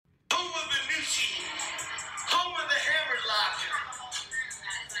Nucci, home of the Hammerlock.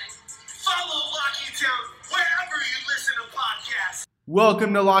 Follow Locky Town wherever you listen to podcasts.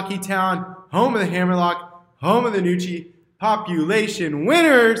 Welcome to Locky Town, home of the Hammerlock, home of the Nucci, population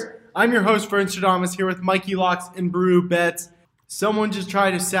winners. I'm your host, Vern Stradamus, here with Mikey Locks and Brew Bets. Someone just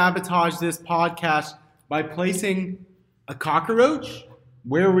tried to sabotage this podcast by placing a cockroach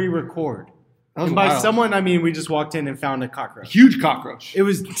where we record. And by wild. someone, I mean we just walked in and found a cockroach. Huge cockroach. It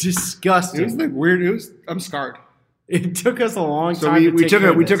was disgusting. It was like weird. I'm scarred. It took us a long So time we to took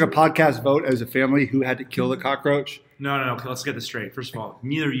take a podcast vote as a family who had to kill the cockroach. No. Okay, let's get this straight. First of all,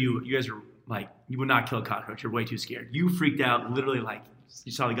 neither of you guys are like, you would not kill a cockroach. You're way too scared. You freaked out literally like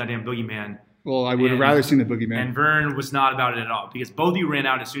you saw the goddamn boogeyman. Well, I would have rather seen the boogeyman. And Vern was not about it at all because both of you ran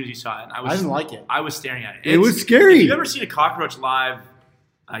out as soon as you saw it. And I didn't like it. I was staring at it. It was scary. If you've ever seen a cockroach live,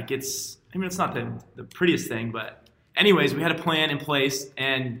 like it's not the prettiest thing, but anyways, we had a plan in place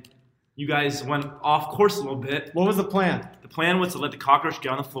and you guys went off course a little bit. What was the plan? The plan was to let the cockroach get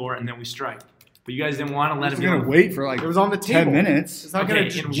on the floor and then we strike. But you guys didn't want to let I was him going to wait for like It was on the 10 table. minutes. It's not Okay,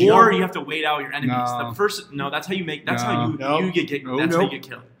 going in war, you have to wait out your enemies. No. That's how you make. That's No. how Nope. you get. Nope. That's how Nope. you get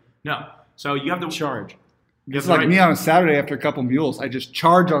killed. No, so you have to charge. You have It's the like right- me on a Saturday after a couple mules. I just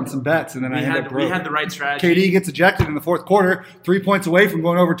charge on some bets and then I end up We broke. had the right strategy. KD gets ejected in the fourth quarter, 3 points away from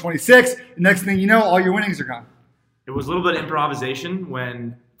going over 26. And next thing you know, all your winnings are gone. It was a little bit of improvisation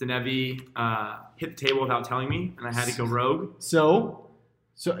when Denevi hit the table without telling me, and I had to go rogue. So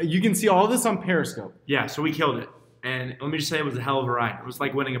you can see all this on Periscope. Yeah, so we killed it. And let me just say, it was a hell of a ride. It was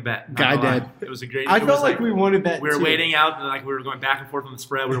like winning a bet. not Guy gonna lie. dead. It was a great. I it felt was like we won a bet We were too. waiting out, and like we were going back and forth on the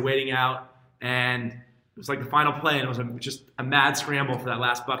spread. We were waiting out, and it was like the final play, and it was just a mad scramble for that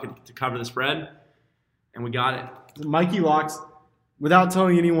last bucket to cover the spread, and we got it. Mikey Locks, without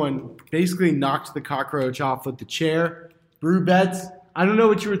telling anyone, basically knocked the cockroach off with the chair. Brew Bets, I don't know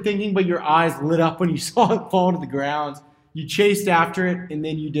what you were thinking, but your eyes lit up when you saw it fall to the ground. You chased after it, and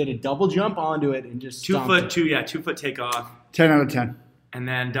then you did a double jump onto it and just 2 stomped foot, it. 2 foot takeoff, 10 out of 10. and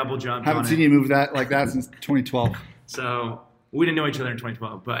then double jump. Haven't on seen it. you move that like that since 2012. So we didn't know each other in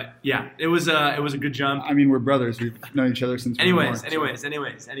 2012, but yeah, it was a good jump. I mean, we're brothers. We've known each other since we were born,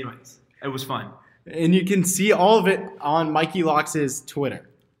 Anyways, so. it was fun. And you can see all of it on Mikey Locks' Twitter.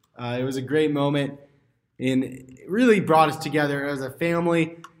 It was a great moment, and it really brought us together as a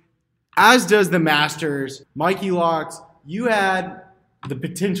family, as does the Masters. Mikey Locks, you had the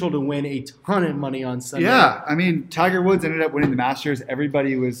potential to win a ton of money on Sunday. Yeah, I mean, Tiger Woods ended up winning the Masters.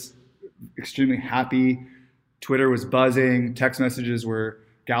 Everybody was extremely happy. Twitter was buzzing. Text messages were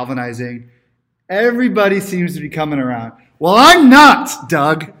galvanizing. Everybody seems to be coming around. Well, I'm not,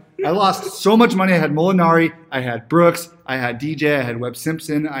 Doug. I lost so much money. I had Molinari, I had Brooks, I had DJ, I had Webb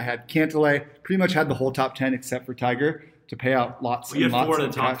Simpson, I had Cantlay. Pretty much had the whole top 10 except for Tiger to pay out lots We and had lots 4 of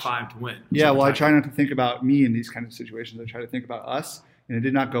of the top cash. 5 to win. Yeah, Except well, I for try Tiger. not to think about me in these kind of situations. I try to think about us, and it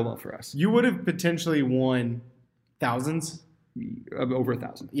did not go well for us. You would have potentially won thousands. Over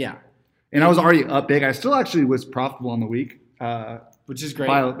 1,000. Yeah, And I was already up big. I still actually was profitable on the week which is great.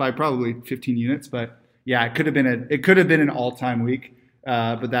 by probably 15 units. But yeah, it could have been an all-time week.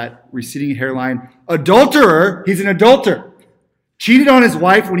 But that receding hairline adulterer, he's an adulterer. Cheated on his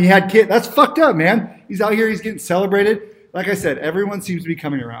wife when he had kids. That's fucked up, man. He's out here. He's getting celebrated. Like I said, everyone seems to be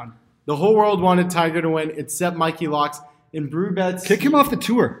coming around. The whole world wanted Tiger to win, except Mikey Locks. And Brew Bets, Kick him off the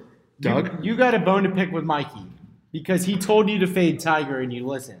tour, Doug. You got a bone to pick with Mikey because he told you to fade Tiger and you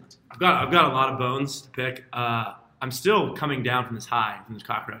listened. I've got a lot of bones to pick. I'm still coming down from this high, from this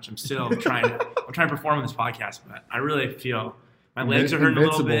cockroach. I'm still trying to perform on this podcast, but I really feel my legs are hurting a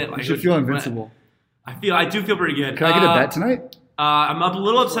little bit. You should feel invincible. I do feel pretty good. Can I get a bet tonight? I'm a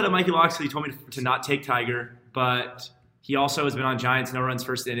little upset at Mikey Locks because he told me to not take Tiger, but he also has been on Giants no runs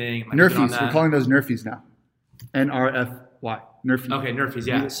first inning. Like, he's been on Nerfies. that. We're calling those Nerfies now. NRFY. Nerfies. Okay, Nerfies,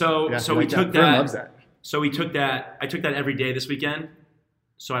 yeah. So Yeah, so I we like took Vern that. loves that. So we took that. I took that every day this weekend.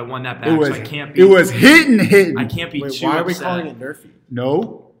 So I won that back. It was, so I can't be. it was hitting. I can't be Wait, too why are we upset. calling it Nerfy?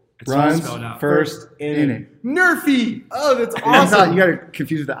 No. It's all Runs spelled out. first inning. Nerfy! Oh, that's That's not, awesome. you got to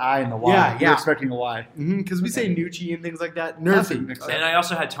confuse the I and the Y. Yeah, You're yeah. expecting a Y. Because we say Nucci and things like that. Nothing Nerfy. mixed And up. I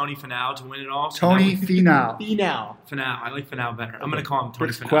also had Tony Finau to win it all. So Tony that Finau. Be now. was- Finau. I like Finau better. I'm going to call him Tony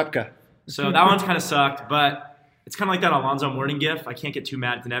Brooks Finau. Koepka. So that one's kind of sucked, but it's kind of like that Alonzo Mourning gif. I can't get too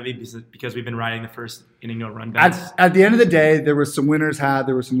mad at Denevi because we've been riding the first inning no run bets. At the end of the day, there were some winners had,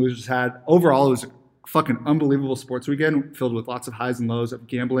 there were some losers had. Overall, it was a fucking unbelievable sports weekend filled with lots of highs and lows of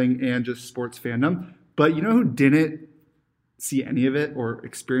gambling and just sports fandom. But you know who didn't see any of it or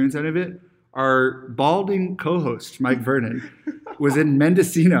experience any of it? Our balding co-host, Mike Vernon, was in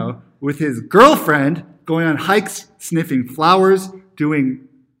Mendocino with his girlfriend going on hikes, sniffing flowers, doing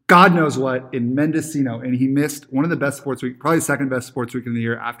God knows what in Mendocino, and he missed one of the best sports week, probably the second best sports weekend of the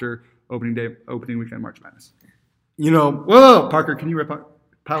year after opening weekend March Madness. Whoa, Parker, can you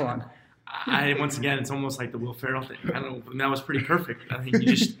pile on? Once again, it's almost like the Will Ferrell thing. I don't know. That was pretty perfect. I think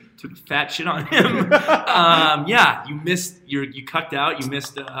you just took fat shit on him. You missed. You cucked out. You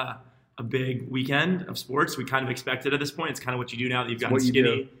missed a big weekend of sports. We kind of expected at this point. It's kind of what you do now that you've gotten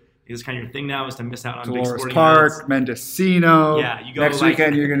skinny. It's kind of your thing now is to miss out on Dolores big sporting Park, events. Mendocino. Yeah, you go next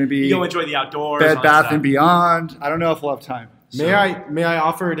weekend. You're going to be you go enjoy the outdoors. Bed Bath and Beyond. I don't know if we'll have time. May I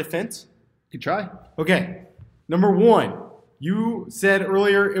offer a defense? You try. Okay. Number one, you said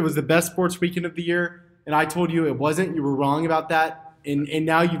earlier it was the best sports weekend of the year, and I told you it wasn't. You were wrong about that, and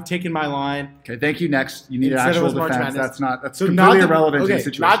now you've taken my line. Okay, thank you. Next, you need an actual defense. That's so completely irrelevant to the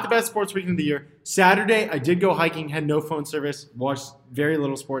situation. Not the best sports weekend of the year. Saturday, I did go hiking, had no phone service, watched very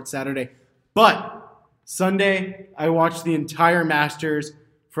little sports Saturday. But Sunday, I watched the entire Masters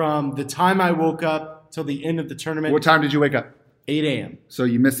from the time I woke up till the end of the tournament. What time did you wake up? 8 a.m. So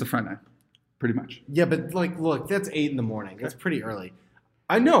you missed the front nine, pretty much. Yeah, but look, that's 8 in the morning. That's pretty early.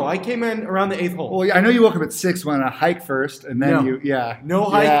 I know. I came in around the 8th hole. Well, I know you woke up at 6, went on a hike first, and then No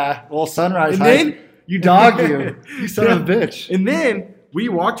hike. Yeah, well, sunrise and hike. Then, you dog you son of a bitch. And then we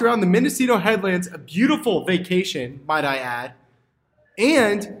walked around the Mendocino Headlands, a beautiful vacation, might I add.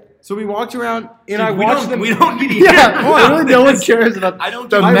 And so we walked around, and I watched them. We don't need to really no one cares about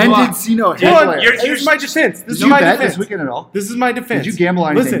the Mendocino Headlands. This is my defense. Did you bet this weekend at all? This is my defense. Did you gamble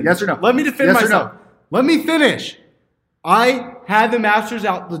on anything? Listen, yes or no? Let me defend myself. Let me finish. I had the Masters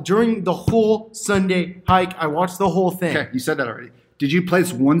out during the whole Sunday hike. I watched the whole thing. Okay, you said that already. Did you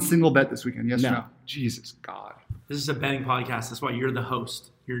place one single bet this weekend? Yes or no? Jesus God. This is a betting podcast. That's why you're the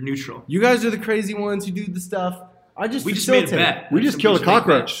host. You're neutral. You guys are the crazy ones who do the stuff. We just made a bet. We just killed a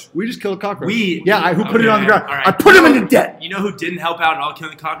cockroach. Who put it Okay, on the ground? Right. I put him into debt. You know who didn't help out at all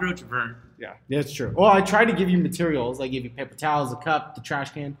killing the cockroach? Vern. Yeah, that's true. Well, I tried to give you materials. I gave you paper towels, a cup, the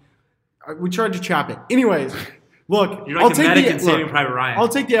trash can. We tried to trap it. Anyways, look, you're like the medic in Saving Private Ryan. I'll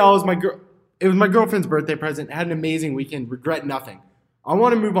take the L as it was my girlfriend's birthday present. Had an amazing weekend. Regret nothing. I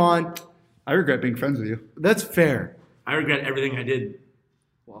want to move on. I regret being friends with you. That's fair. I regret everything I did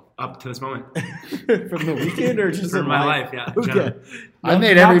up to this moment. From the weekend or just from my life? Yeah. Okay. I've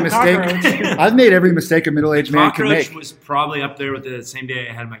made every mistake. I've made every mistake a middle-aged man can make. Cockroach was probably up there with the same day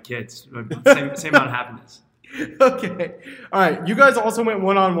I had my kids. Same amount of happiness. Okay. All right. You guys also went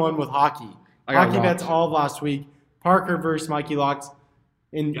one-on-one with hockey. Hockey bets all of last week. Parker versus Mikey Locks.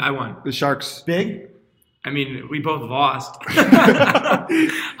 I won. The Sharks. Big? I mean, we both lost.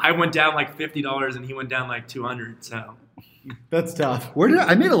 I went down like $50 and he went down like $200. So that's tough.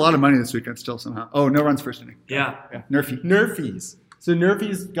 I made a lot of money this weekend still somehow. Oh, no runs first inning. Yeah. Nerfies. So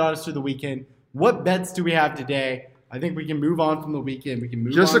Nerfies got us through the weekend. What bets do we have today? I think we can move on from the weekend. We can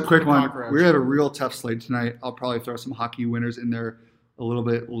move just on a quick one. Cockroach. We have a real tough slate tonight. I'll probably throw some hockey winners in there a little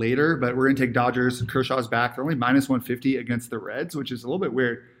bit later, but we're going to take Dodgers. Kershaw's back. They're only minus 150 against the Reds, which is a little bit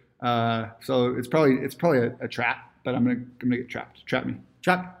weird. So it's probably a trap, but I'm gonna get trapped. Trap me.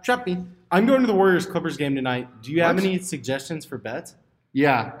 Trap me. I'm going to the Warriors-Clippers game tonight. Do you have any suggestions for bets?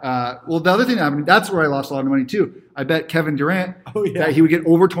 Yeah. Well, the other thing that happened, that's where I lost a lot of money too. I bet Kevin Durant that he would get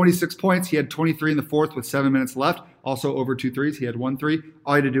over 26 points. He had 23 in the fourth with 7 minutes left. Also over 2 threes. He had 1 3.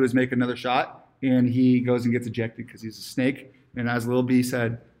 All he had to do was make another shot, and he goes and gets ejected because he's a snake. And as Lil B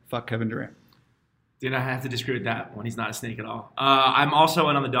said, fuck Kevin Durant. Did I have to disagree with that one? He's not a snake at all. I'm also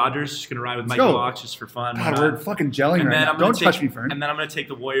in on the Dodgers. Just going to ride with Mikey Locks just for fun. God, we're fucking gelling right now. Don't touch me, Fern. And then I'm going to take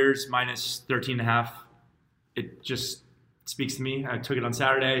the Warriors minus 13.5. It just speaks to me. I took it on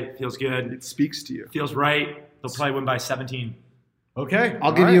Saturday. It feels good. It speaks to you. It feels right. They'll probably win by 17. Okay.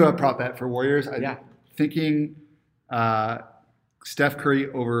 I'll give you a prop bet for Warriors. I'm thinking Steph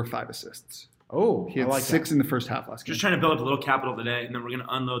Curry over 5 assists. Oh, he had 6 in the first half last game. Just trying to build up a little capital today, and then we're going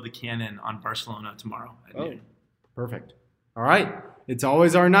to unload the cannon on Barcelona tomorrow at noon. Perfect. All right. It's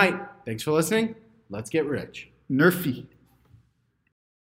always our night. Thanks for listening. Let's get rich. Nerfy.